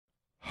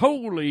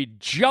Holy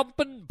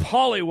jumping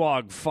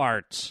pollywog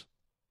farts.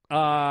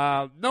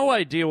 No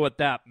idea what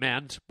that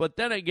meant. But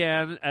then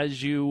again,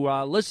 as you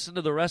listen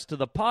to the rest of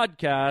the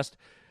podcast,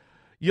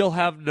 you'll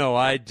have no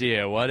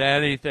idea what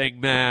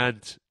anything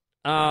meant.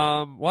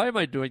 Why am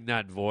I doing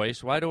that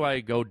voice? Why do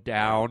I go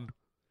down?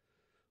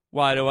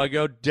 Why do I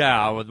go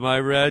down with my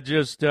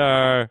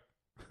register?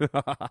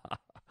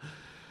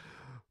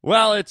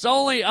 Well, it's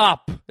only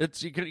up.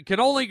 You can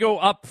only go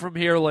up from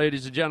here,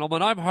 ladies and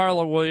gentlemen. I'm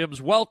Harlan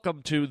Williams.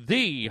 Welcome to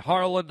the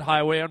Harland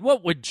Highway. And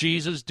what would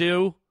Jesus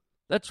do?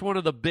 That's one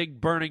of the big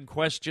burning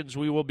questions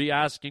we will be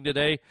asking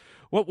today.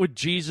 What would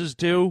Jesus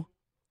do?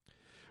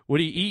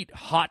 Would he eat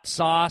hot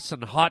sauce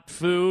and hot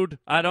food?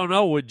 I don't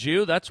know, would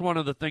you? That's one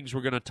of the things we're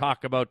going to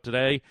talk about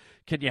today.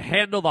 Can you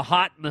handle the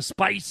hot and the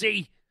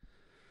spicy?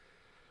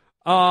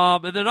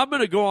 And then I'm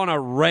going to go on a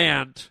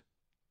rant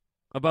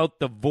about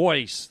The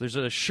Voice. There's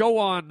a show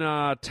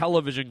on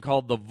television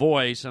called The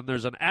Voice, and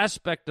there's an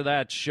aspect of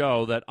that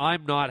show that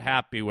I'm not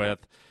happy with,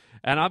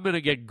 and I'm going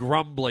to get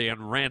grumbly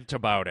and rant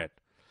about it.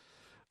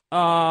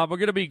 We're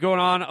going to be going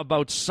on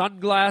about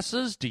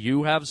sunglasses. Do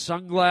you have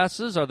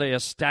sunglasses? Are they a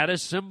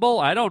status symbol?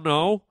 I don't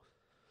know.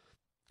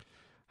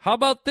 How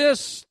about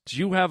this? Do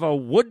you have a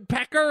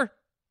woodpecker?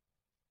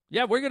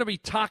 Yeah, we're going to be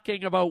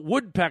talking about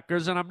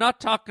woodpeckers, and I'm not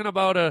talking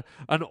about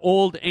an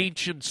old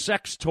ancient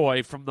sex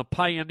toy from the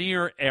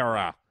pioneer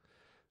era.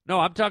 No,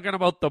 I'm talking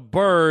about the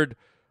bird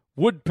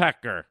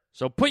woodpecker.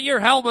 So put your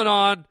helmet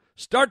on,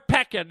 start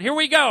pecking. Here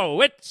we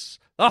go. It's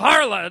the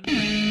Harland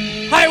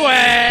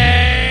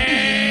Highway!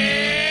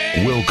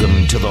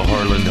 Welcome to the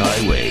Harland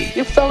Highway.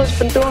 You fellas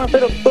been doing a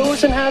bit of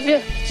boozing, have you?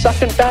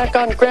 Sucking back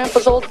on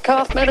Grandpa's old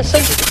cough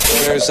medicine?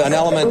 There's an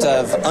element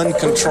of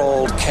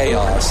uncontrolled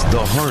chaos. The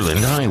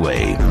Harland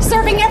Highway.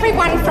 Serving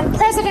everyone from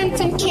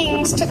presidents and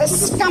kings to the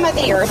scum of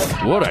the earth.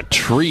 What a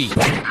treat.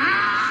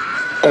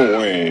 Oh,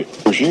 wait.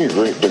 Was she a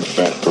great big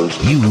fat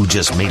person? You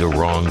just made a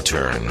wrong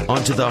turn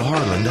onto the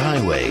Harland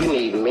Highway. You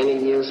need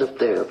many years of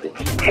therapy.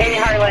 Hey,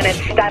 Harlan,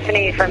 it's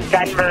Stephanie from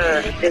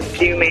Denver. Just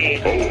do me.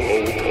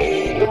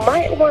 You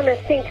might want to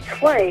think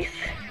twice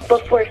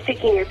before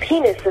sticking your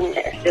penis in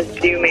there.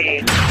 Just do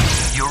me.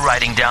 You're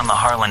riding down the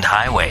Harland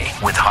Highway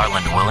with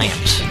Harland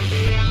Williams.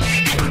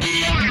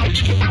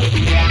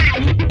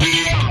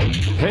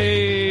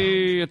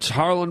 Hey, it's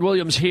Harland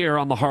Williams here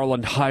on the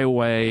Harland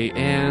Highway,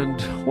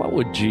 and what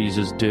would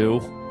Jesus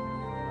do?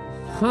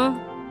 Huh?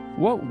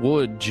 What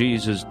would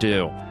Jesus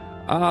do?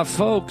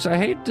 Folks, I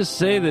hate to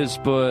say this,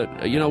 but,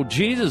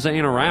 Jesus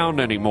ain't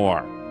around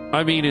anymore.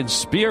 I mean, in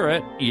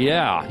spirit,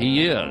 yeah,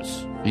 he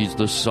is. He's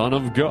the Son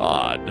of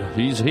God.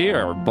 He's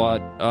here.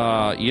 But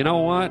you know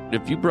what?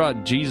 If you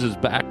brought Jesus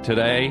back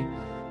today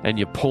and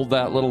you pulled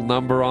that little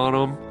number on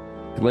him,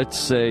 let's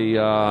say,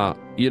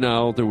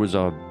 there was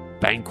a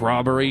bank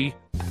robbery.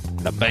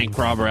 The bank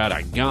robber had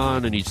a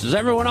gun, and he says,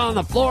 "Everyone on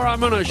the floor,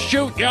 I'm going to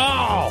shoot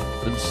y'all."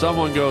 And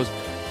someone goes,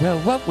 "Well,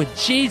 what would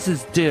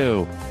Jesus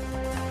do?"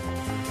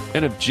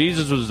 And if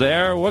Jesus was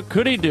there, what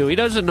could he do? He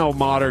doesn't know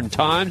modern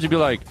times. He'd be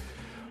like,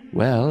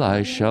 "Well,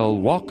 I shall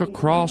walk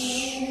across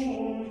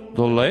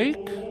the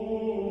lake?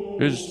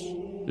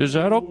 Is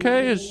that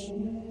okay?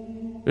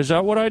 Is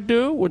that what I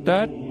do? Would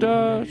that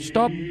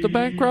stop the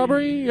bank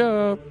robbery?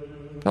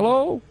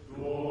 Hello?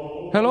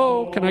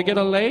 Hello? Can I get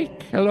a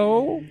lake?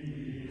 Hello?"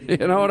 You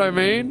know what I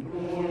mean?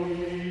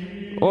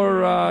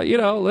 Or,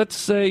 let's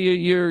say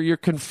you're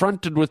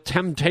confronted with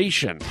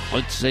temptation.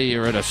 Let's say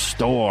you're at a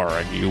store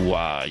and you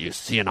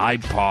see an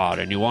iPod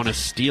and you want to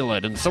steal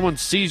it, and someone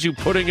sees you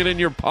putting it in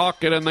your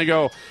pocket and they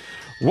go,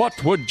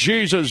 "What would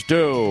Jesus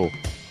do?"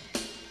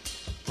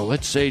 Well,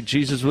 let's say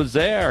Jesus was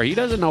there. He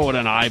doesn't know what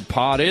an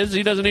iPod is.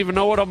 He doesn't even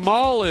know what a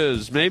mall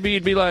is. Maybe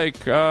he'd be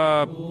like,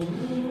 "I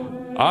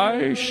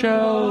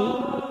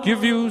shall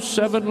give you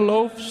 7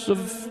 loaves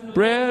of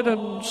bread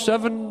and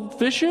 7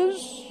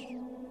 fishes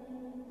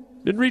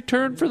in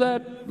return for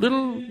that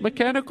little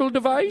mechanical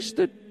device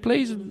that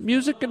plays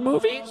music and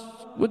movies.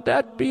 Would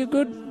that be a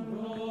good,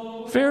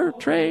 fair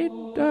trade?"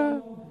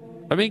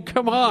 I mean,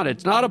 come on.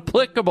 It's not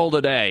applicable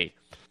today.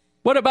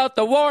 What about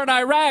the war in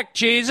Iraq,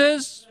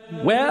 Jesus?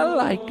 Well,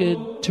 I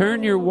could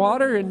turn your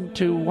water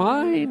into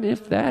wine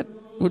if that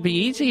would be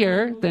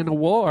easier than a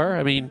war.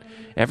 I mean,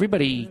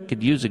 everybody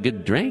could use a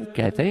good drink,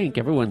 I think.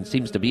 Everyone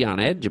seems to be on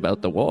edge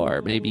about the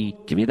war. Maybe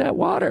give me that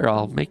water.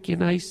 I'll make you a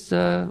nice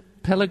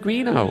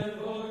Pellegrino.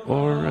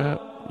 Or, a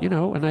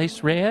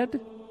nice red.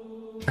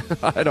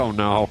 I don't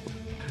know.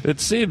 It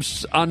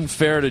seems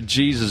unfair to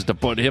Jesus to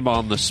put him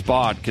on the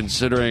spot,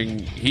 considering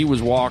he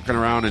was walking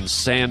around in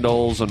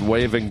sandals and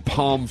waving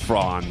palm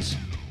fronds.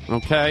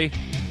 Okay?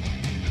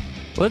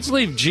 Let's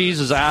leave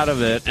Jesus out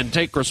of it and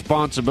take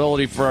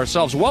responsibility for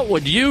ourselves. What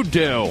would you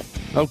do?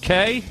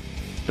 Okay?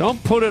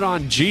 Don't put it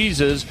on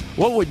Jesus.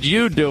 What would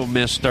you do,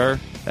 Mr.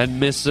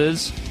 and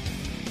Mrs.?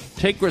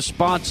 Take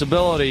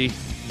responsibility.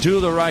 Do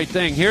the right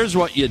thing. Here's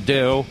what you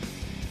do.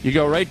 You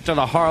go right to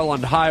the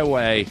Harland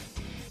Highway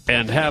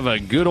and have a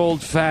good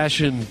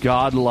old-fashioned,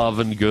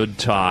 God-loving good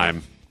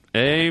time.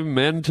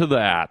 Amen to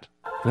that.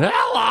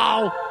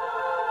 Hello!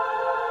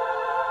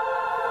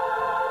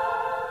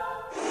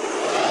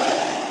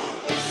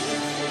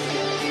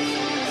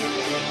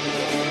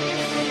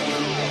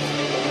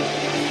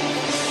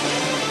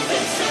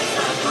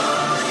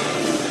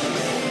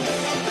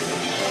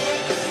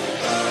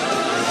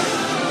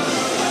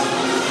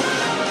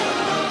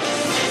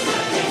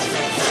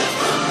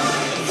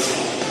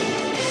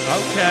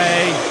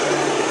 Okay.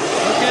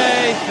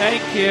 Okay,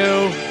 thank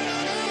you.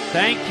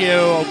 Thank you,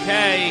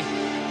 okay.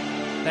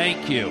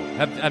 Thank you.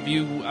 Have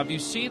you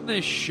seen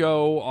this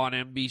show on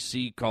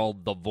NBC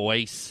called The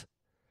Voice?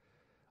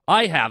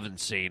 I haven't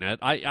seen it.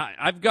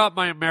 I've got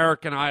my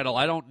American Idol.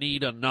 I don't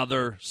need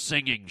another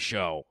singing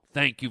show.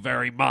 Thank you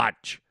very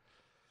much.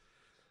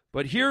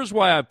 But here's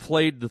why I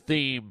played the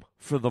theme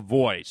for The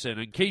Voice. And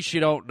in case you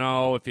don't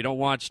know, if you don't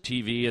watch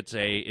TV,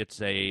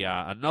 it's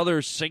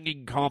another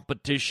singing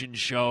competition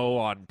show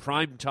on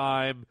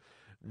primetime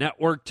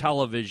network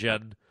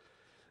television.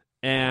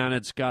 And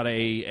it's got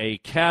a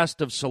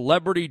cast of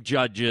celebrity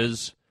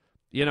judges,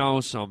 you know,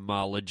 some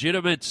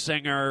legitimate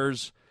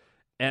singers,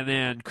 and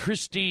then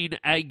Christine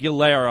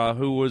Aguilera,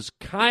 who was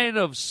kind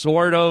of,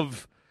 sort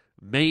of,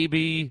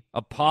 maybe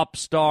a pop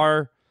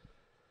star,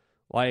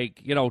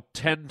 like,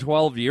 10,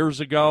 12 years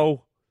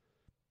ago.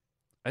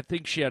 I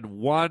think she had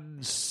one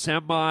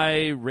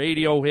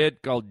semi-radio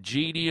hit called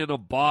Genie in a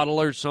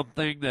Bottle or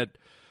something that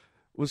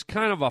was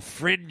kind of a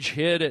fringe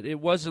hit. It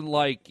wasn't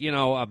like,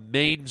 a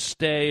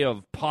mainstay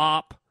of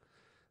pop.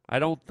 I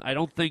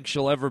don't think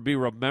she'll ever be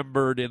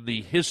remembered in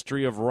the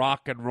history of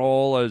rock and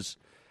roll as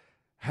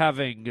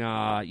having,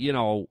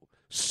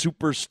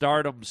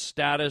 superstardom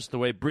status the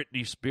way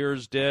Britney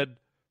Spears did.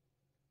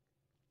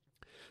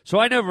 So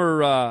I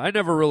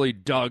never really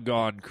dug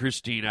on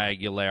Christina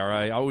Aguilera.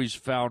 I always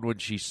found when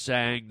she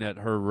sang that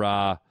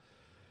her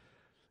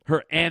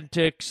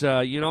antics,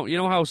 you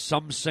know how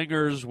some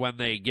singers, when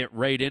they get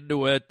right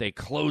into it, they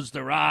close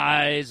their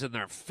eyes and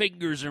their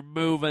fingers are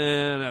moving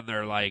and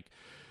they're like,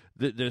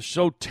 they're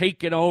so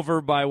taken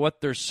over by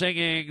what they're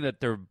singing that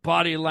their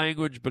body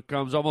language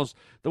becomes almost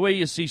the way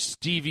you see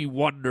Stevie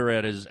Wonder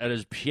at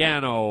his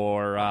piano,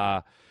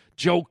 or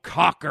Joe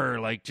Cocker,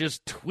 like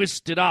just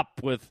twisted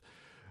up with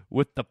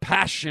the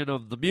passion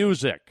of the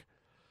music.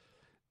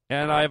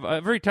 And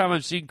every time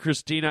I've seen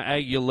Christina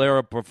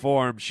Aguilera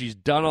perform, she's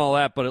done all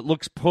that, but it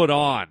looks put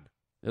on.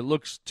 It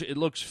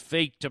looks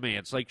fake to me.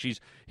 It's like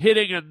she's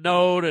hitting a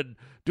note and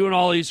doing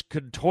all these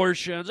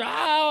contortions.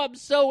 Oh, I'm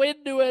so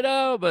into it.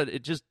 Oh, but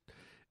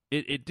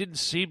it didn't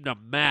seem to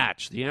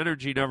match. The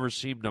energy never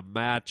seemed to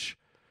match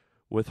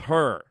with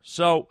her.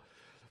 So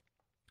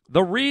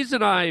the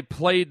reason I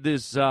played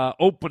this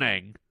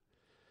opening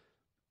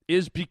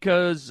is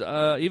because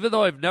even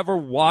though I've never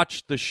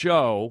watched the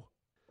show,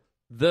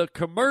 the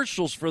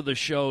commercials for the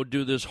show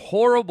do this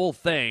horrible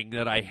thing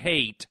that I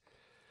hate.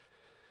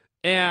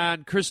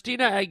 And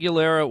Christina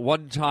Aguilera at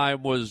one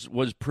time was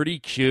pretty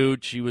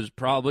cute. She was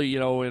probably,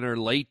 in her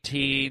late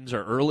teens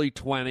or early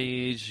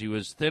 20s. She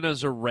was thin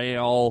as a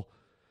rail,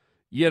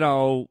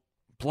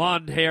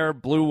 blonde hair,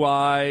 blue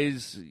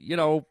eyes,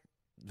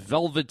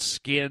 velvet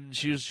skin.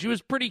 She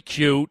was pretty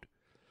cute.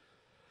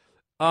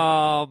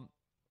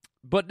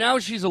 But now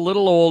she's a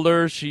little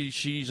older.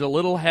 She's a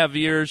little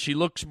heavier. She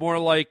looks more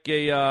like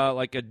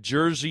a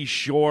Jersey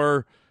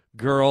Shore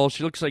girl.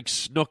 She looks like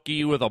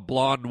Snooki with a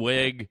blonde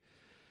wig.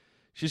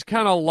 She's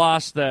kind of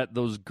lost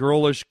those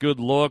girlish good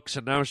looks,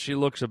 and now she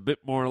looks a bit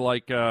more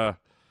like I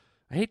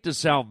hate to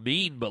sound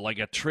mean, but like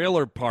a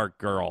trailer park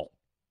girl.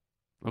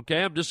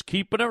 Okay, I'm just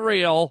keeping it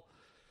real.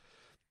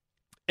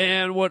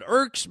 And what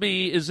irks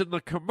me is in the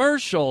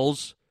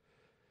commercials,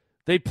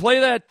 they play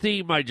that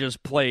theme I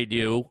just played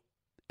you.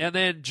 And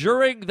then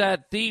during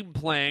that theme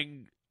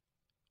playing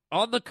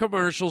on the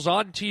commercials,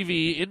 on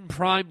TV, in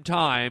prime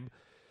time,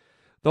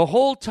 the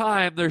whole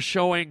time they're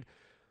showing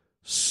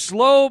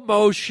slow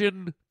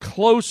motion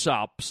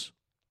close-ups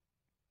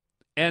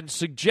and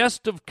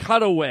suggestive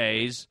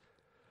cutaways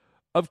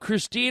of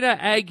Christina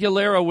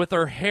Aguilera with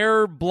her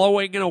hair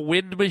blowing in a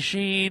wind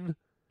machine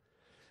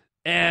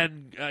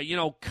and,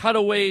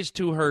 cutaways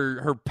to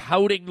her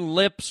pouting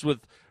lips with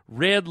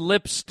red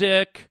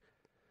lipstick.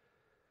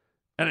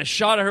 And a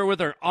shot of her with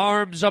her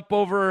arms up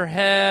over her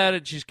head,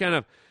 and she's kind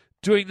of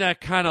doing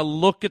that kind of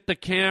look at the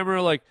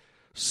camera, like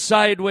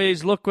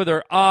sideways look with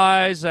her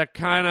eyes, that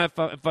kind of,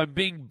 if I'm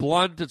being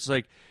blunt, it's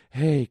like,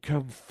 hey,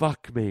 come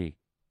fuck me.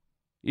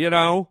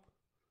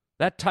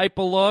 That type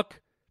of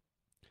look.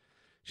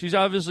 She's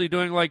obviously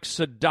doing like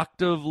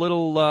seductive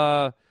little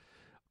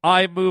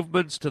eye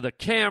movements to the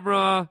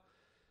camera.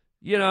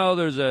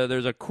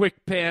 There's a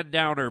quick pan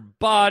down her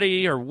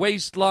body, her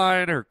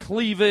waistline, her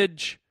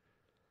cleavage.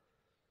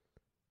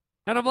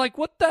 And I'm like,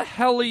 what the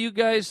hell are you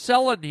guys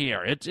selling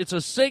here? It's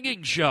a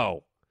singing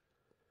show.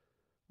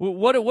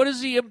 What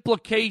is the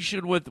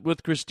implication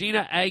with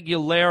Christina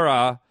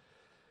Aguilera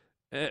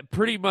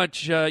pretty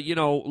much,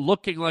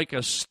 looking like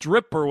a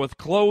stripper with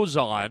clothes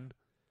on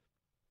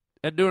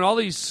and doing all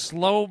these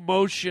slow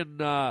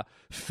motion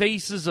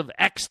faces of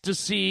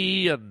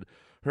ecstasy and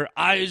her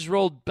eyes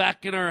rolled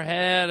back in her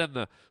head and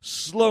the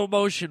slow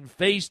motion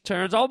face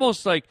turns,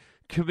 almost like,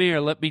 come here,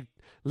 let me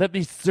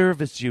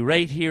service you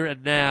right here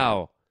and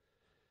now.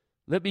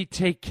 Let me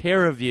take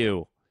care of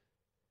you.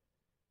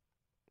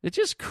 It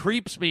just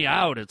creeps me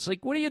out. It's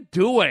like, what are you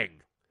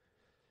doing?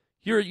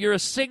 You're a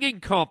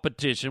singing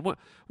competition.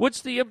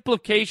 What's the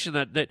implication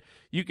that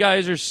you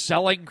guys are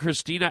selling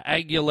Christina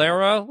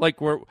Aguilera? Like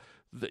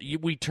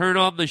we turn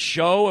on the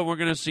show and we're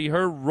going to see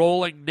her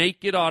rolling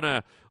naked on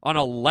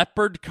a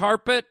leopard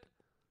carpet,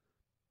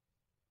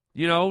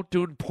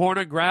 doing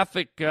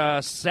pornographic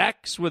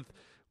sex with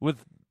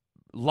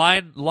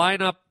lines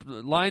up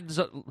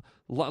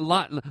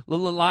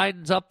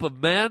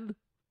of men,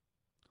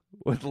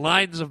 with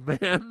lines of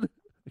men.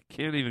 I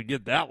can't even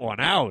get that one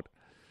out.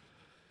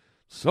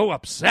 So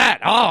upset.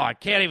 Oh, I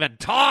can't even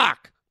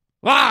talk.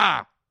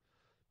 Ah,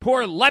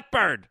 poor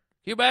leopard.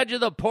 Can you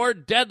imagine the poor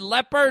dead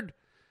leopard?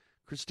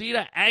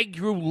 Christina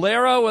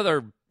Aguilera with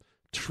her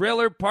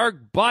trailer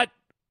park butt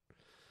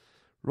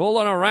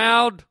rolling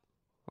around.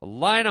 A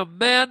line of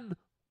men.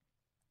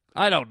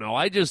 I don't know.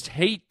 I just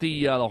hate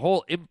the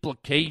whole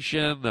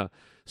implication, the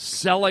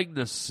selling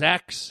the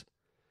sex.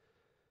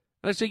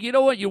 And I say, you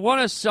know what? You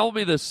want to sell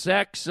me the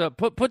sex?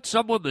 Put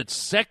someone that's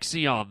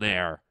sexy on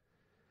there.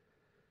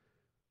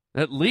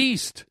 At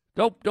least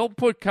don't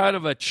put kind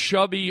of a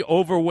chubby,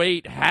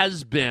 overweight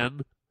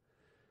has-been.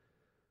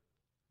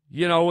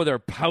 With her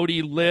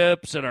pouty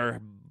lips and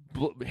her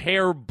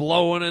hair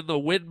blowing in the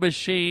wind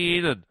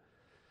machine and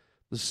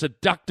the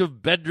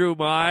seductive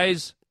bedroom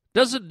eyes.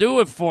 Doesn't do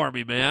it for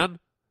me, man.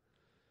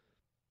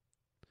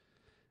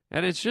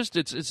 And it's just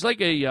it's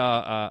like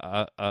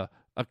a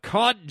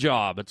con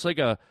job. It's like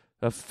a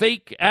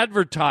fake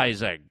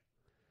advertising.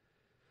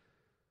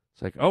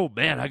 It's like, oh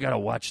man, I gotta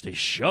watch this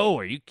show.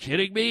 Are you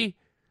kidding me?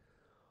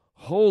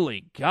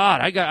 Holy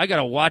God, I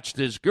gotta watch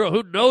this girl.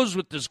 Who knows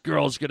what this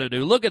girl's gonna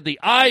do? Look at the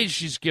eyes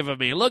she's giving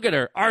me. Look at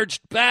her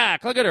arched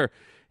back. Look at her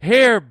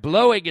hair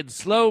blowing in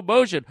slow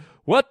motion.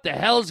 What the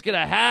hell's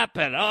gonna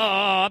happen? Oh,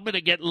 I'm gonna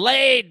get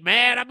laid,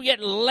 man. I'm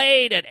getting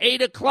laid at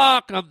 8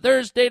 o'clock on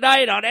Thursday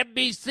night on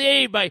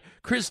NBC by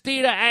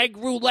Christina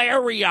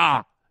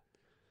Aguilera.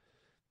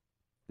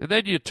 And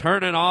then you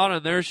turn it on,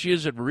 and there she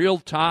is in real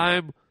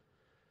time,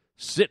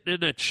 sitting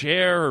in a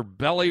chair, her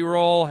belly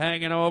roll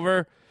hanging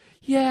over.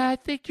 Yeah, I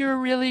think you're a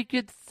really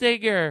good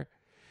singer.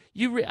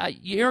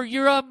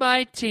 You're on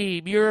my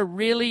team. You're a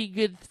really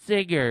good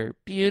singer.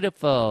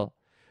 Beautiful.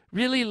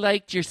 Really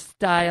liked your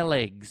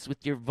stylings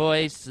with your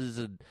voices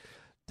and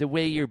the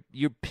way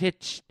you're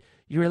pitched.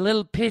 You're a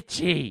little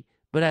pitchy,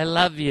 but I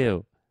love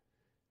you.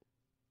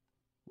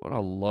 What a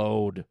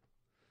load.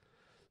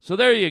 So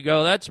there you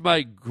go. That's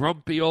my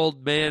grumpy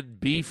old man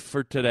beef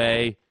for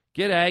today.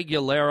 Get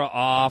Aguilera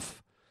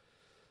off.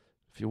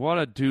 If you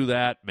want to do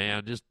that,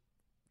 man, just,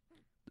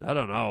 I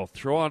don't know,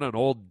 throw on an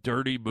old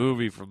dirty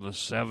movie from the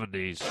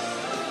 70s.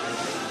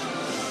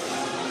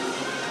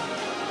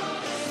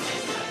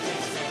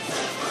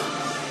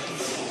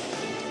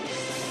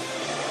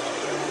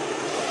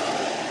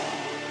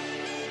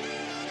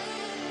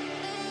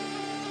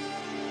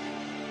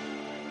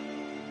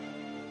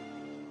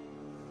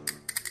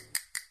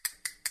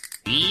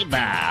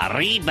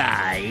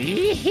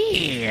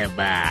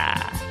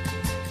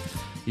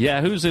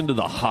 Yeah, who's into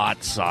the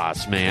hot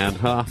sauce, man,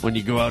 huh? When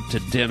you go out to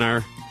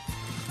dinner.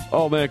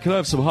 Oh, man, can I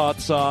have some hot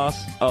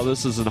sauce? Oh,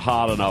 this isn't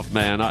hot enough,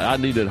 man. I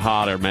need it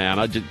hotter, man.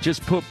 I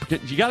just put...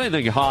 You got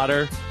anything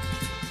hotter?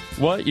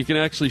 What? You can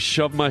actually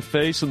shove my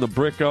face in the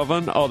brick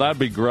oven? Oh, that'd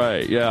be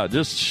great. Yeah,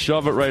 just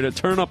shove it right in.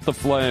 Turn up the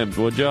flames,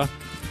 would you?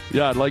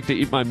 Yeah, I'd like to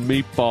eat my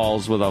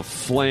meatballs with a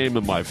flame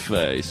in my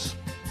face.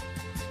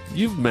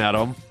 You've met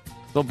them.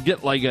 They'll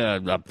get like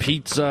a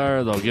pizza,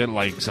 or they'll get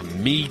like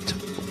some meat,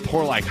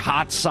 pour like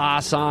hot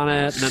sauce on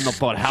it, and then they'll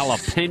put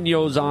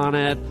jalapenos on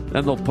it,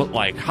 then they'll put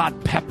like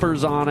hot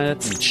peppers on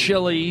it, and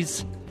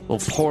chilies. They'll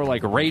pour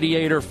like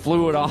radiator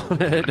fluid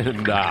on it,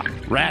 and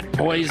rat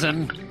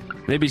poison,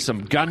 maybe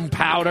some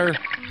gunpowder,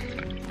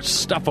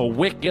 stuff a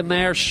wick in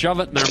there,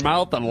 shove it in their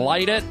mouth and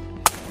light it.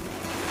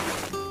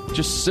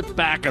 Just sit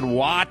back and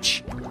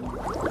watch.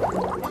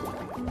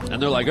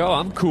 And they're like, oh,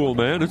 I'm cool,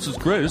 man. This is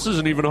great. This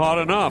isn't even hot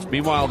enough.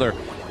 Meanwhile,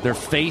 their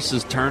face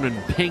is turning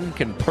pink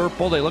and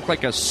purple. They look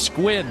like a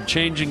squid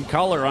changing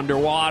color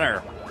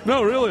underwater.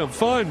 No, really, I'm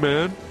fine,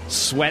 man.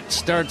 Sweat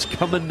starts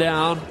coming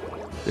down.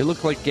 They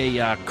look like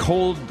a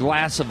cold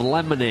glass of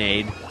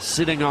lemonade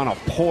sitting on a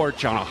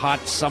porch on a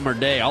hot summer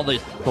day. All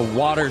the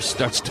water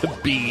starts to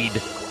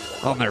bead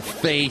on their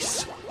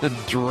face and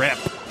drip.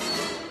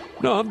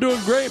 No, I'm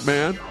doing great,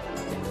 man.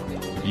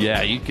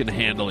 Yeah, you can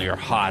handle your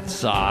hot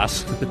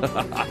sauce.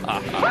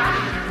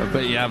 I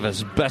bet you have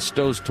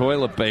asbestos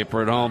toilet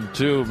paper at home,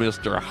 too,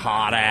 Mr.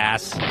 Hot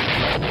Ass.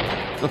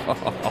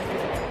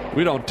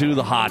 We don't do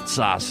the hot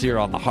sauce here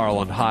on the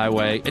Harland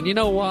Highway. And you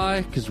know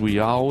why? Because we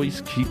always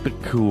keep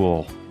it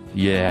cool.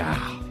 Yeah,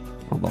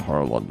 on the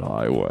Harland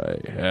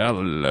Highway.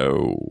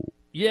 Hello.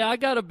 Yeah, I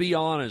gotta be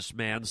honest,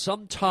 man.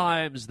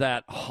 Sometimes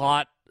that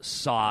hot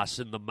sauce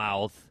in the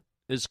mouth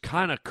is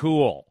kind of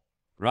cool,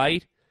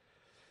 right?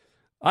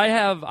 I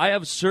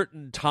have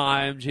certain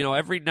times,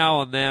 every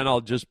now and then I'll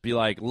just be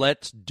like,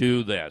 let's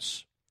do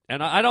this.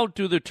 And I don't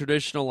do the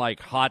traditional, like,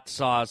 hot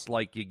sauce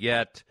like you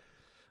get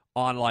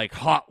on, like,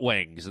 hot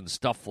wings and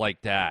stuff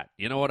like that.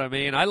 You know what I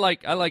mean? I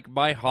like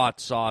my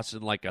hot sauce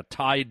in, like, a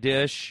Thai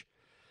dish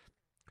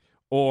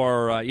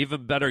or,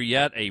 even better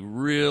yet, a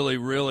really,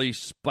 really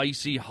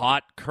spicy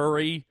hot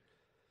curry,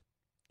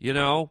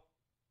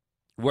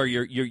 where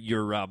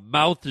your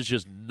mouth is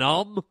just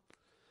numb.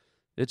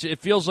 It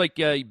feels like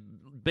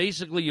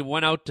basically you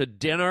went out to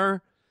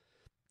dinner,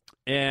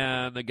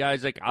 and the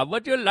guy's like, "How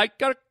would you like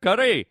your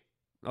curry?"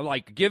 I'm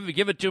like, give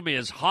it to me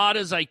as hot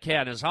as I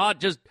can, as hot.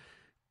 Just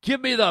give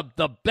me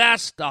the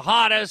best, the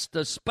hottest,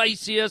 the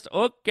spiciest.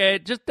 Okay,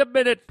 just a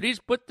minute, please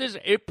put this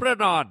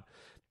apron on.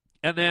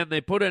 And then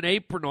they put an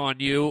apron on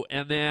you,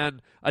 and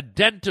then a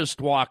dentist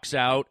walks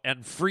out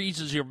and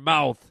freezes your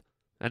mouth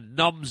and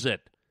numbs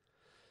it.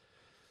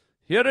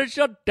 Here is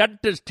your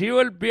dentist. He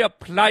will be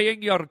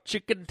applying your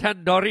chicken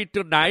tandoori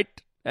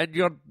tonight, and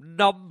your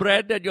numb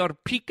bread, and your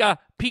pica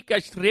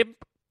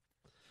shrimp.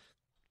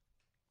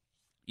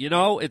 You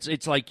know,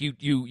 it's like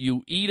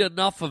you eat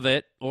enough of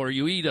it, or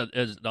you eat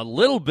a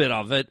little bit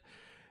of it,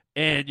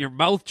 and your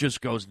mouth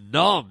just goes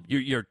numb.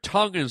 Your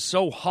tongue is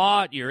so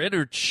hot, your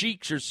inner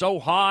cheeks are so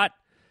hot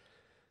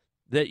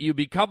that you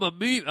become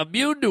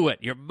immune to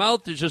it. Your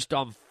mouth is just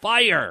on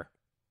fire.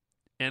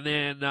 And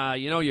then,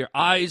 your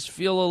eyes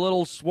feel a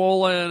little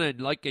swollen, and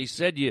like I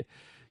said, you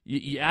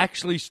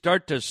actually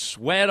start to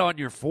sweat on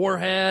your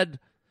forehead.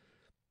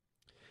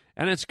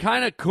 And it's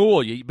kind of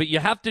cool, but you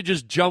have to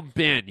just jump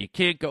in. You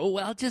can't go, oh,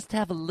 I'll just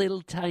have a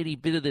little tiny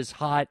bit of this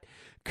hot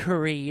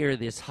curry or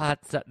this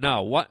hot stuff.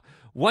 No,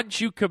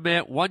 once you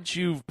commit, once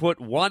you've put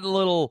one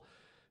little,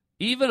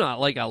 even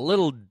like a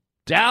little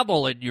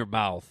dabble in your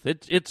mouth,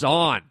 it's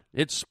on.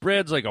 It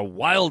spreads like a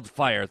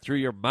wildfire through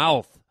your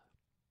mouth.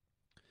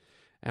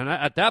 And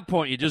at that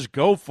point, you just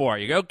go for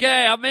it. You go,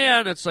 okay, I'm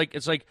in. It's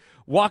like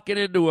walking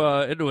into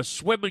a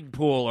swimming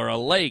pool or a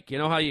lake. You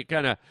know how you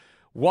kind of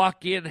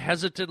walk in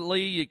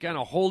hesitantly, you kind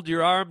of hold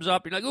your arms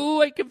up, you're like, ooh,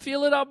 I can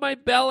feel it on my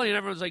belly, and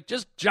everyone's like,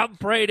 just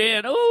jump right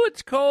in. Ooh,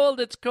 it's cold,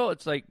 it's cold.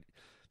 It's like,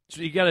 that's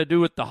what you got to do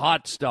with the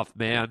hot stuff,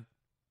 man.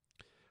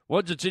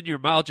 Once it's in your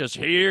mouth, just,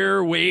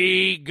 here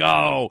we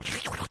go.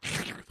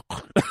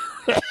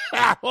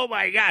 Oh,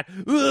 my God.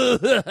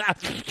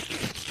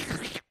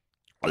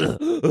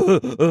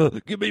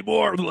 Give me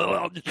more.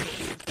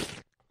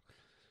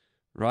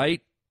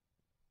 Right?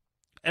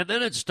 And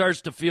then it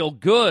starts to feel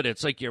good.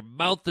 It's like your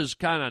mouth is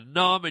kind of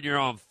numb and you're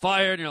on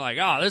fire and you're like,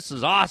 oh, this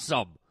is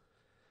awesome.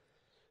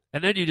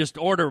 And then you just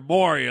order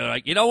more. You're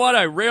like, you know what?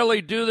 I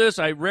rarely do this.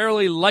 I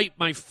rarely light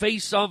my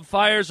face on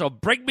fire, so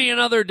bring me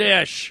another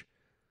dish.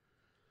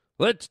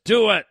 Let's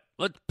do it.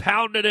 Let's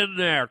pound it in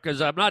there because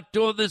I'm not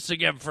doing this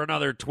again for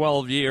another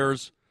 12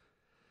 years.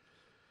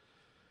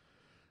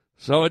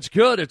 So it's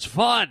good. It's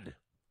fun.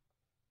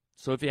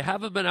 So if you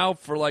haven't been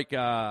out for like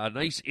a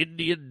nice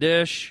Indian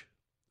dish,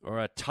 or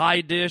a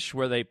Thai dish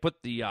where they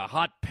put the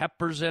hot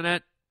peppers in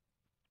it,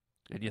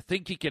 and you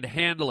think you can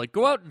handle it,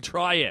 go out and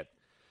try it.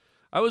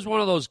 I was one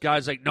of those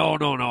guys like, no,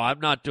 I'm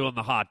not doing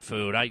the hot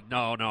food.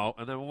 No.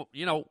 And then,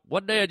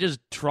 one day I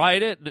just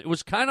tried it, and it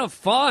was kind of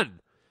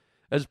fun.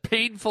 As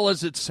painful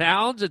as it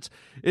sounds,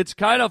 it's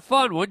kind of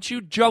fun. Once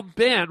you jump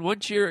in,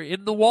 once you're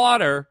in the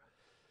water,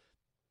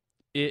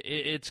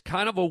 it's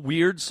kind of a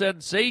weird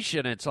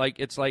sensation. It's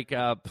like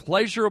a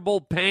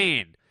pleasurable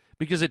pain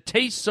because it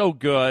tastes so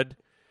good.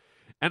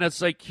 And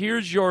it's like,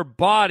 here's your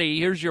body,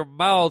 here's your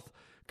mouth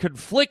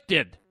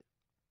conflicted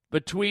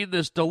between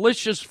this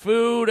delicious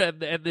food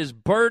and this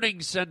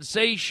burning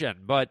sensation.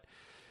 But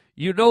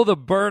the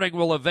burning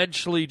will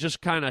eventually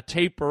just kind of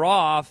taper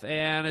off,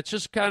 and it's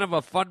just kind of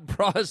a fun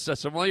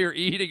process. And while you're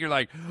eating, you're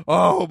like,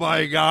 oh,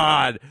 my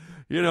God.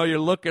 You're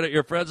looking at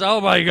your friends,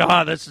 oh, my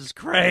God, this is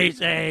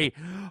crazy.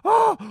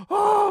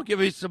 Oh, give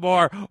me some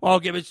more.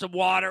 Oh, give me some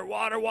water.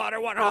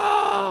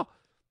 Oh.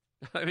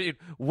 I mean,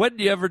 when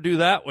do you ever do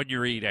that when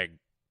you're eating?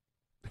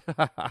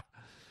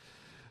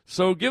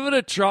 So give it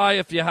a try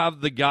if you have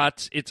the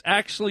guts. It's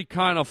actually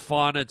kind of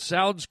fun. It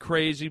sounds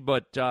crazy,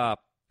 but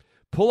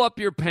pull up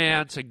your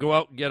pants and go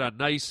out and get a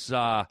nice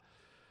hot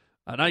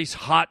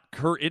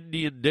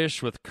Indian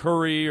dish with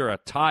curry or a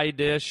Thai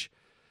dish,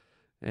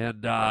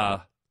 and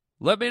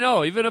let me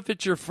know. Even if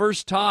it's your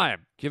first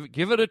time,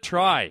 give it a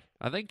try.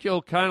 I think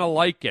you'll kind of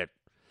like it.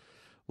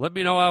 Let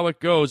me know how it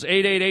goes.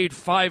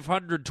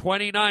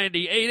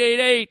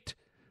 888-500-2090.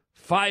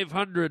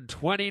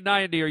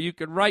 888-500-2090, or you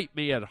can write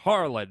me at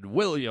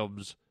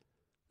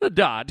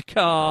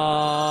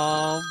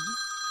harlandwilliams.com.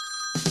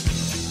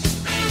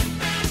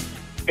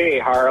 Hey,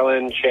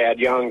 Harlan, Chad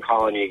Young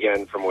calling you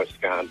again from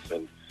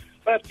Wisconsin.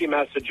 Left you a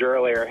message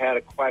earlier, had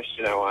a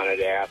question I wanted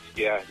to ask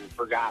you and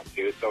forgot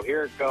to, so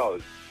here it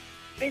goes.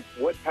 Think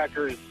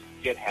woodpeckers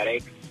get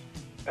headaches?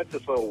 That's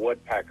this little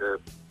woodpecker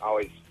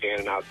always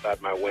standing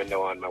outside my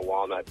window on my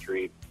walnut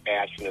tree,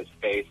 bashing his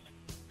face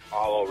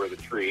all over the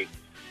tree.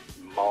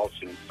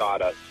 Mulch and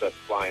sawdust stuff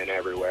flying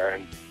everywhere,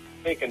 and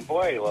thinking,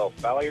 boy, little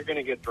fella, you're going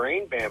to get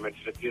brain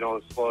damaged if you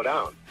don't slow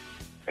down.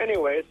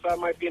 Anyways, that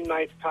might be a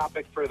nice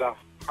topic for the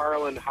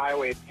Harland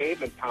Highway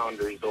pavement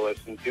pounders to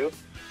listen to.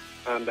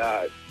 And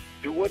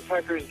do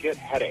woodpeckers get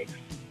headaches?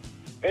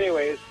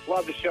 Anyways,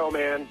 love the show,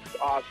 man. It's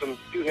awesome.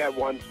 Do have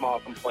one small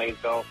complaint,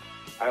 though.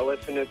 I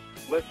listen to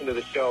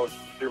the show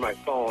through my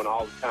phone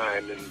all the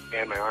time,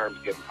 and my arms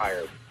get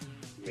tired.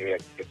 Maybe I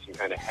could get some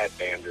kind of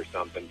headband or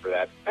something for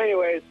that.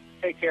 Anyways,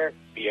 take care.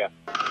 See ya.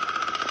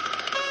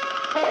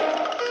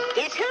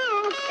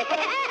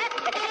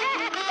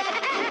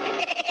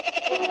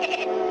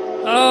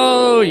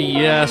 Oh,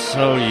 yes,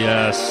 oh,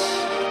 yes.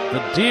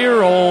 The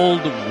dear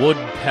old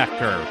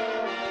woodpecker.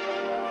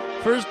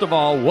 First of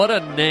all, what a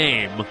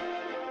name.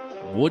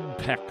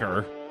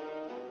 Woodpecker.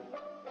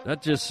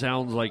 That just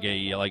sounds like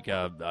a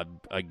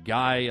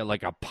guy,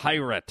 like a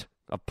pirate.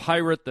 A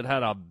pirate that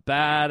had a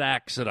bad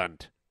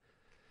accident.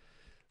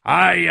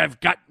 I've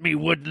got me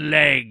wooden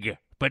leg,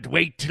 but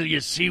wait till you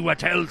see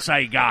what else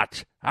I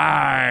got.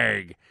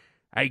 Arg!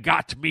 I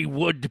got me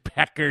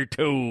woodpecker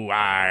too.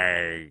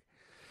 Arg!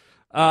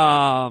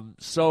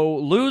 So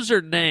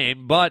loser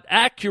name, but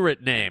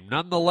accurate name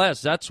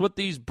nonetheless. That's what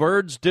these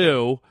birds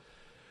do.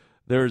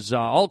 There's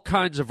all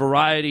kinds of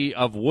variety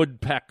of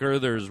woodpecker.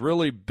 There's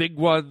really big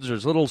ones.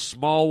 There's little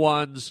small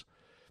ones.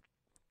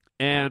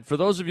 And for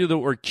those of you that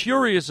were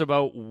curious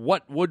about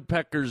what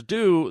woodpeckers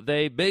do,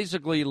 they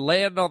basically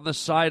land on the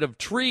side of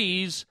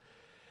trees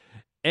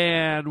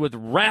and with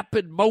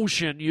rapid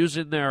motion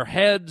using their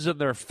heads and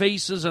their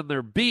faces and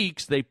their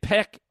beaks, they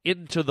peck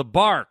into the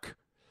bark.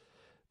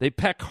 They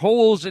peck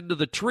holes into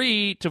the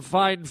tree to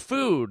find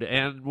food.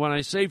 And when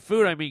I say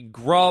food, I mean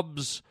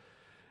grubs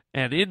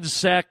and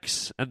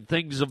insects and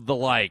things of the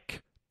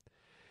like.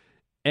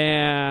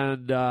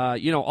 And,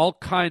 all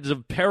kinds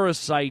of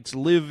parasites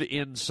live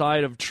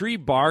inside of tree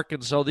bark.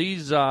 And so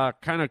these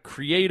kind of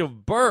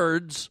creative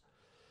birds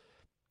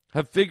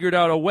have figured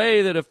out a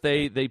way that if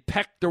they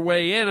peck their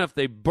way in, if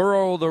they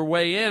burrow their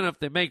way in, if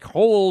they make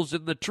holes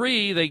in the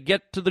tree, they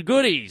get to the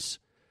goodies.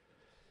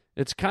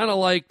 It's kind of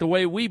like the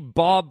way we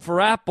bob for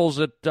apples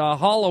at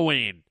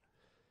Halloween.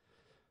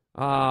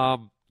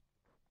 So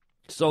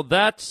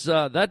that's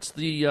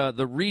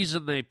the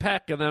reason they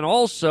peck. And then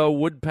also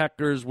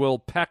woodpeckers will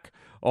peck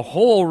a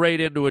hole right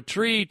into a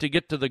tree to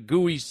get to the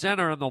gooey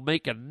center, and they'll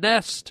make a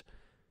nest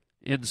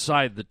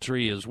inside the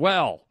tree as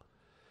well.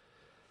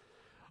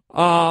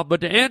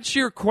 But to answer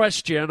your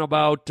question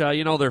about,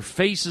 their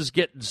faces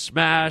getting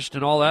smashed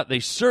and all that, they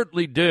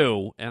certainly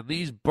do. And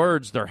these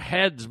birds, their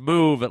heads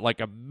move at like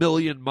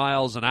 1,000,000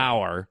 miles an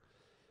hour.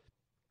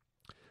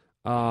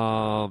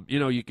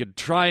 You could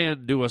try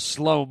and do a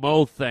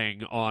slow-mo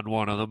thing on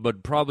one of them,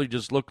 but probably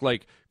just look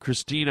like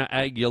Christina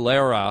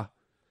Aguilera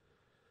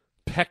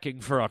pecking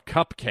for a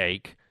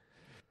cupcake.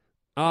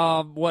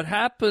 What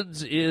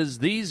happens is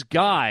these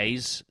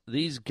guys,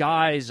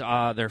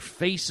 their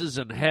faces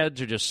and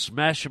heads are just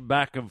smashing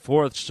back and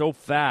forth so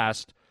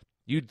fast,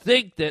 you'd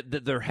think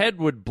that their head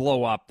would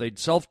blow up, they'd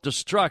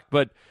self-destruct,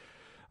 but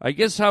I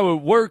guess how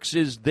it works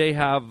is they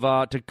have,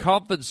 to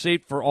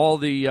compensate for all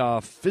the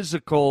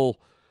physical,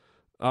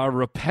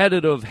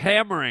 repetitive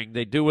hammering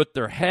they do with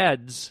their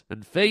heads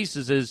and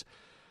faces, is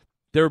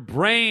their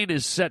brain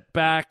is set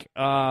back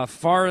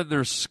far in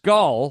their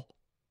skull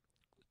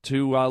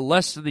to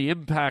lessen the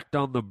impact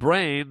on the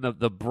brain.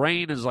 The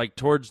brain is like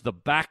towards the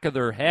back of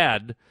their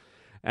head,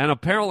 and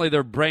apparently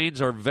their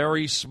brains are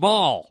very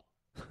small.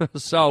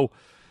 So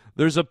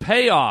there's a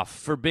payoff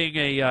for being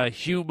a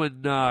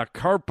human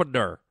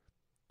carpenter.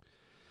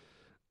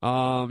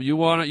 You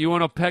want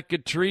to peck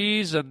at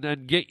trees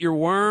and get your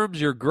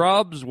worms, your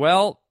grubs?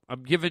 Well,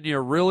 I'm giving you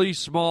a really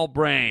small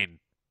brain.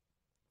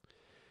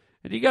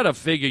 And you got to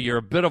figure you're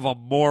a bit of a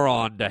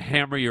moron to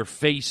hammer your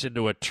face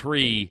into a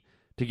tree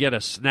to get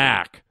a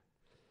snack.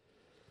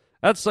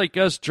 That's like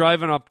us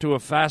driving up to a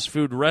fast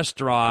food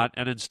restaurant,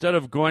 and instead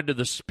of going to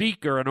the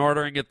speaker and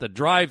ordering at the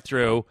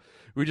drive-thru,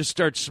 we just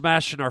start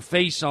smashing our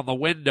face on the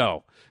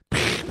window.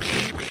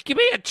 Give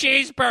me a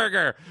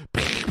cheeseburger.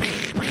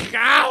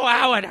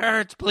 Ow, it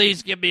hurts.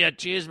 Please give me a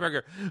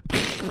cheeseburger.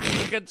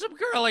 Get some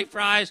curly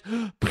fries.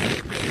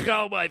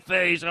 Oh, my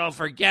face. Oh,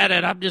 forget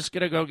it. I'm just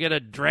going to go get a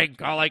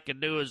drink. All I can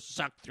do is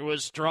suck through a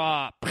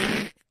straw.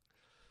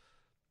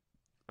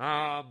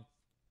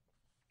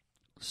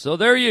 So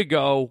there you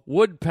go,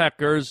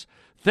 woodpeckers.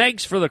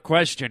 Thanks for the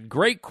question.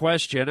 Great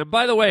question. And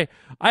by the way,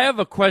 I have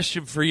a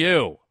question for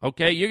you.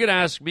 Okay, you're going to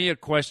ask me a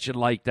question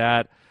like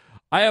that.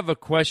 I have a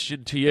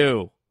question to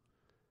you.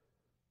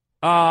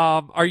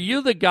 Are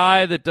you the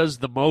guy that does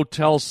the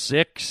Motel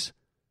 6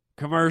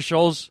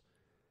 commercials?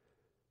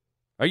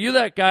 Are you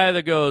that guy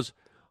that goes,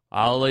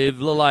 I'll leave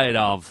the light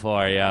on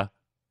for you.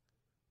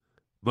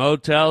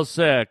 Motel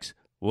 6,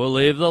 we'll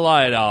leave the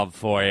light on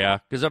for you.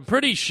 Because I'm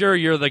pretty sure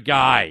you're the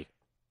guy.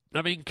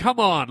 I mean, come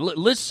on.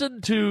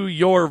 Listen to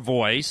your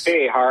voice.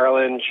 Hey,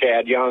 Harlan.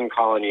 Chad Young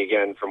calling you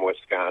again from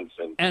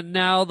Wisconsin. And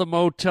now the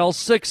Motel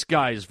 6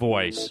 guy's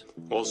voice.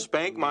 Well,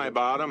 spank my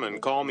bottom and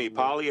call me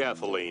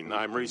polyethylene.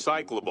 I'm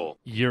recyclable.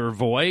 Your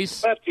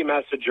voice? Left you a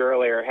message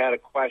earlier. Had a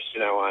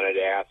question I wanted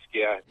to ask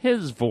you.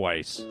 His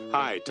voice.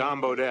 Hi,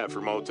 Tom Bodette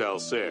from Motel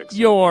 6.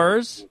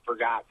 Yours?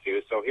 Forgot to,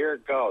 so here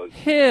it goes.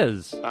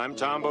 His. I'm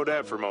Tom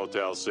Bodette from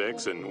Motel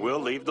 6, and we'll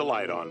leave the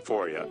light on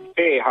for you.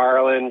 Hey,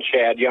 Harlan.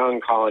 Chad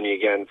Young calling you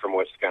again from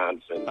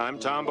Wisconsin. I'm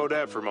Tom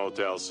Bodette from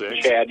Motel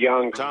 6. Chad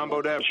Young. Tom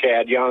Bodette.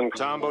 Chad Young.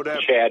 Tom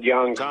Bodette. Chad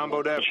Young. Tom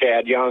Bodette.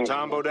 Chad Young.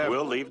 Tom Bodette.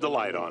 We'll leave the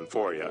light on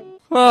for you.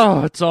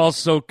 Oh, it's all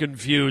so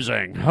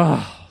confusing.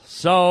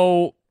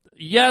 So,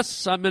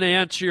 yes, I'm going to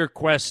answer your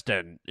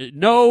question.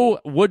 No,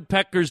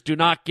 woodpeckers do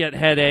not get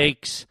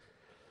headaches.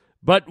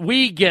 But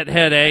we get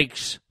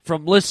headaches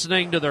from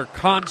listening to their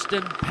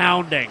constant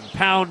pounding.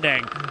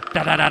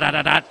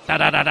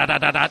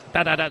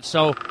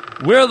 So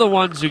we're the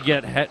ones who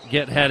get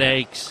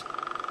headaches.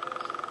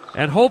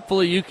 And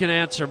hopefully you can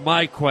answer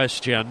my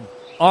question.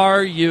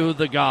 Are you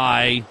the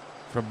guy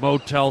from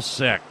Motel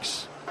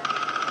 6?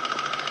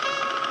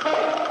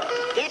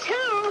 Guess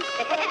who?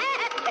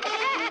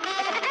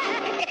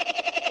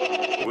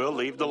 We'll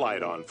leave the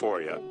light on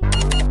for you.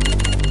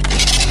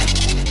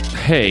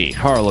 Hey,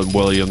 Harlan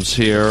Williams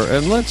here,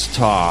 and let's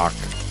talk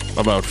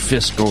about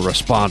fiscal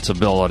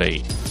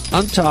responsibility.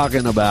 I'm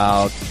talking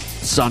about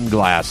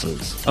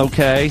sunglasses,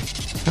 okay?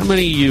 How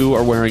many of you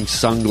are wearing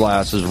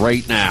sunglasses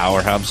right now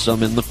or have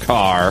some in the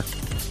car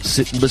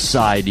sitting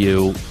beside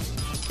you,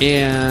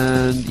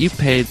 and you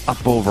paid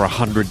up over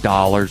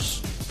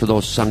 $100 for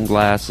those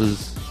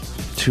sunglasses?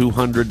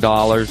 $200,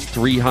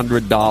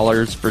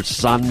 $300 for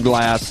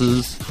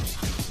sunglasses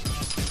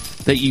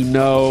that you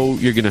know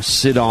you're going to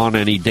sit on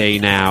any day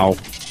now,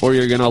 or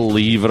you're going to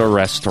leave at a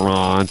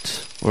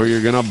restaurant, or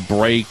you're going to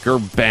break or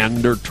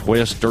bend or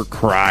twist or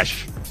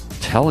crush.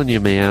 Telling you,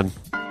 man,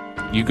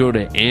 you go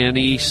to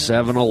any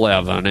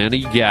 7-Eleven,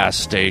 any gas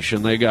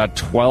station, they got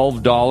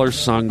 $12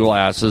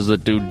 sunglasses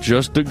that do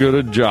just as good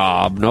a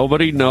job.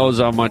 Nobody knows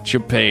how much you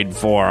paid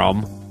for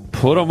them.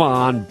 Put them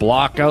on,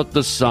 block out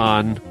the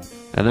sun,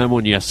 and then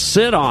when you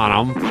sit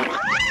on them,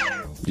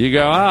 you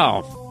go,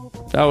 oh,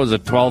 that was a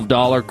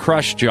 $12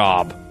 crush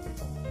job.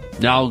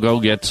 Now I'll go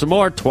get some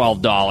more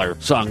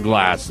 $12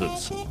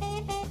 sunglasses.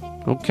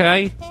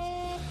 Okay?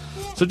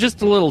 So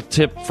just a little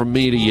tip from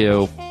me to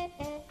you.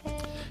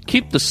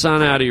 Keep the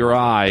sun out of your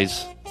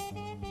eyes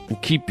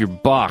and keep your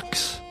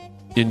bucks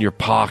in your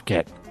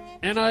pocket.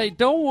 And I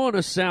don't want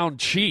to sound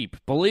cheap,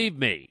 believe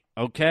me,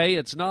 okay?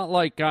 It's not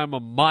like I'm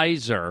a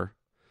miser,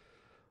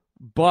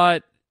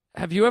 but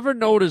have you ever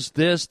noticed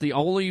this? The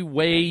only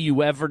way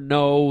you ever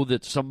know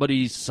that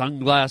somebody's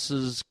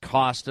sunglasses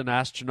cost an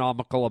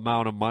astronomical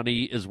amount of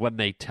money is when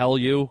they tell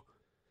you.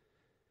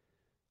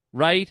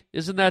 Right?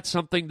 Isn't that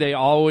something they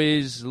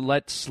always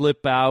let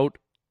slip out?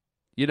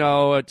 You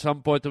know, at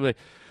some point they'll be like,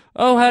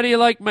 oh, how do you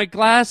like my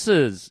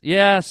glasses?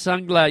 Yeah,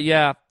 sunglasses,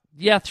 yeah,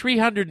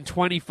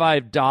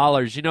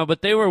 $325, you know,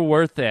 but they were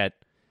worth it.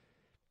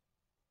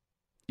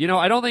 You know,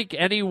 I don't think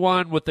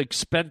anyone with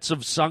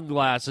expensive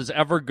sunglasses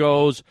ever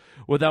goes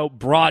without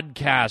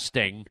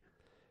broadcasting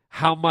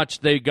how much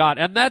they got.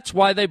 And that's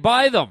why they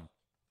buy them.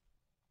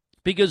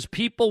 Because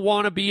people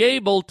want to be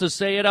able to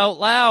say it out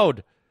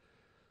loud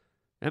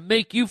and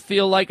make you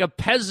feel like a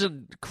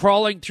peasant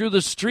crawling through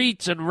the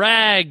streets in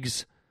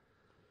rags.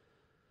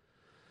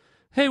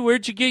 Hey,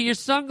 where'd you get your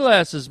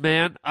sunglasses,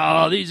 man?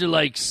 Oh, these are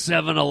like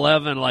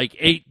 7-Eleven, like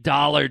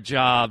 $8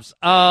 jobs.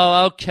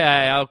 Oh,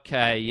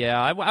 okay,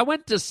 yeah. I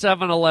went to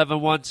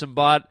 7-Eleven once and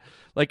bought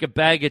like a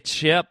bag of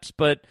chips,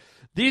 but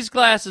these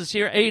glasses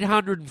here,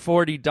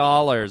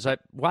 $840.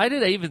 Why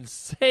did I even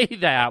say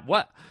that?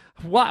 Why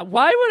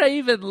would I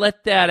even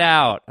let that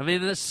out? I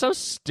mean, it's so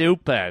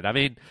stupid. I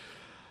mean,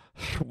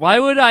 why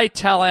would I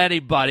tell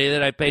anybody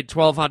that I paid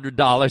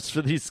 $1,200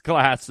 for these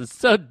glasses?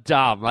 So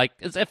dumb. Like,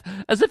 as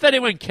if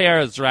anyone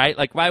cares, right?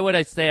 Like, why would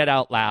I say it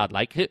out loud?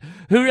 Like, who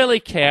really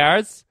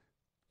cares?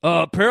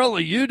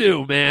 Apparently you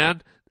do,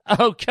 man.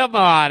 Oh, come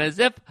on. As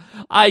if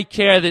I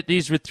care that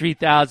these were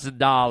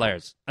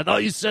 $3,000. I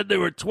thought you said they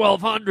were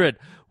 $1,200.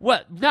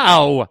 What?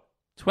 No.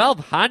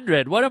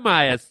 $1,200? What am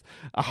I,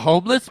 a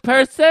homeless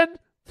person?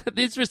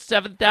 These were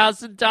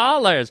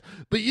 $7,000.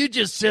 But you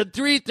just said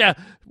 $3,000.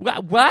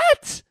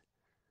 What?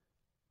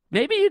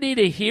 Maybe you need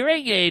a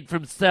hearing aid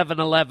from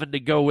 7-Eleven to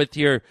go with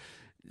your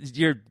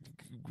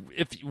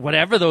if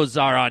whatever those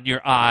are on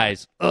your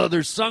eyes. Oh,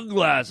 they're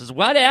sunglasses.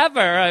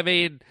 Whatever. I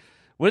mean,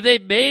 were they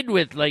made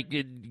with like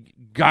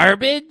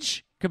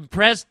garbage?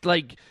 Compressed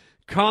like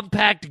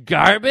compact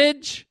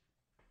garbage?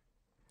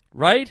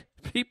 Right?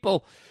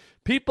 People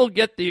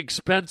get the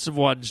expensive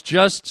ones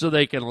just so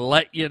they can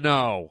let you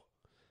know.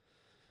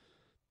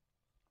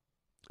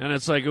 And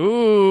it's like,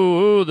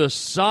 ooh, the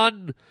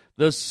sun's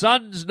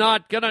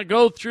not going to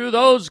go through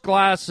those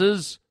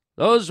glasses.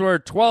 Those were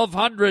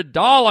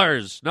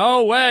 $1,200.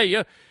 No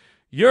way.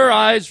 Your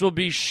eyes will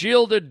be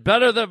shielded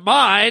better than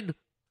mine.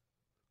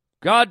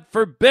 God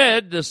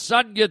forbid the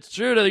sun gets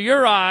through to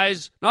your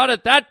eyes. Not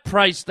at that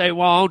price they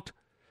won't.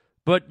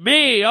 But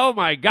me, oh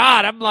my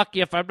God, I'm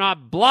lucky if I'm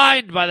not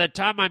blind by the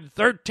time I'm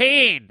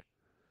 13.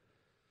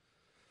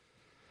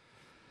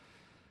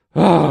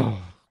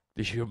 Oh,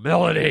 the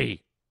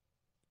humility.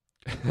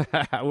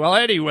 Well,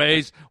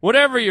 anyways,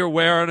 whatever you're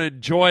wearing,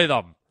 enjoy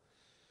them.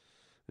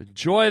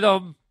 Enjoy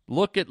them.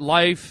 Look at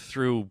life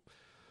through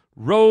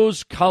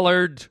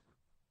rose-colored,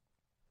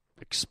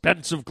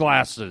 expensive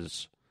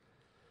glasses.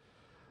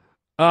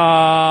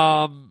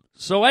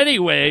 So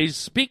anyways,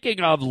 speaking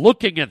of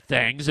looking at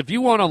things, if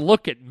you want to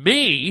look at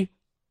me,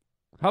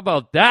 how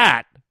about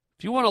that?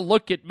 If you want to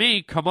look at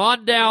me, come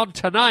on down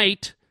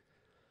tonight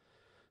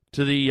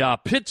to the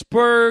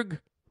Pittsburgh,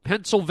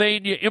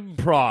 Pennsylvania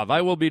Improv.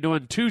 I will be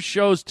doing 2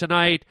 shows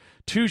tonight,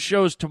 2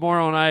 shows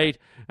tomorrow night,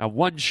 and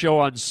one show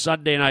on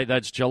Sunday night.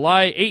 That's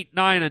July 8,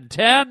 9, and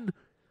 10.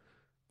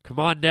 Come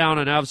on down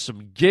and have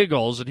some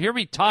giggles and hear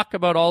me talk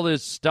about all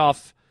this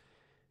stuff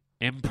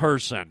in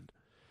person.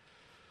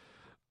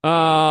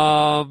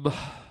 So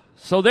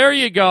there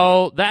you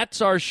go.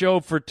 That's our show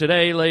for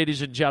today,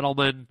 ladies and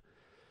gentlemen.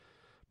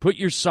 Put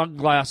your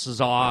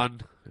sunglasses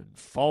on and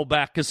fall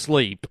back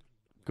asleep.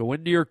 Go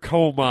into your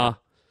coma.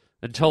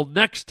 Until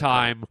next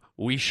time,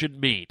 we should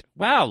meet.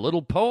 Wow,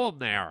 little poem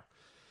there.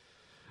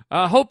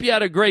 Hope you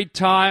had a great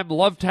time.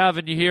 Loved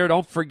having you here.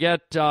 Don't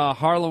forget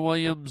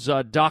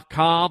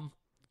HarlanWilliams.com.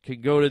 You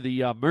can go to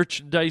the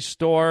merchandise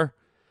store.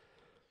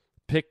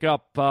 Pick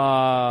up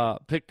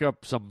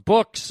some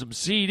books, some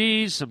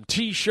CDs, some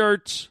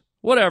T-shirts,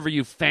 whatever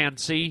you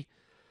fancy.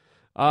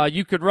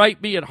 You can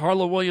write me at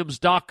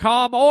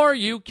HarlanWilliams.com, or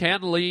you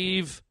can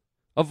leave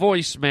a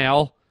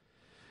voicemail,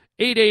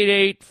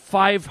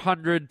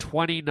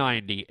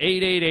 888-500-2090,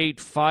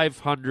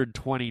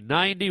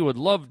 888-500-2090. Would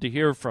love to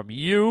hear from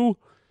you.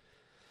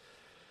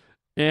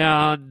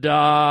 And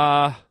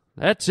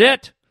that's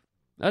it.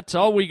 That's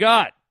all we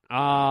got.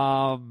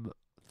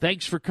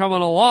 Thanks for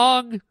coming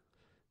along.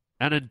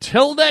 And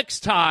until next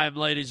time,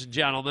 ladies and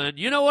gentlemen,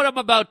 you know what I'm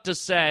about to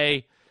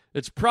say.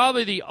 It's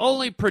probably the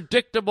only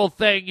predictable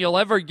thing you'll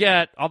ever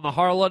get on the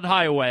Harlan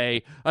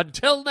Highway.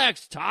 Until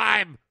next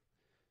time,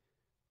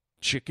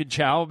 chicken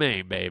chow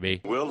mein,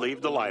 baby. We'll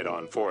leave the light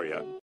on for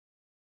you.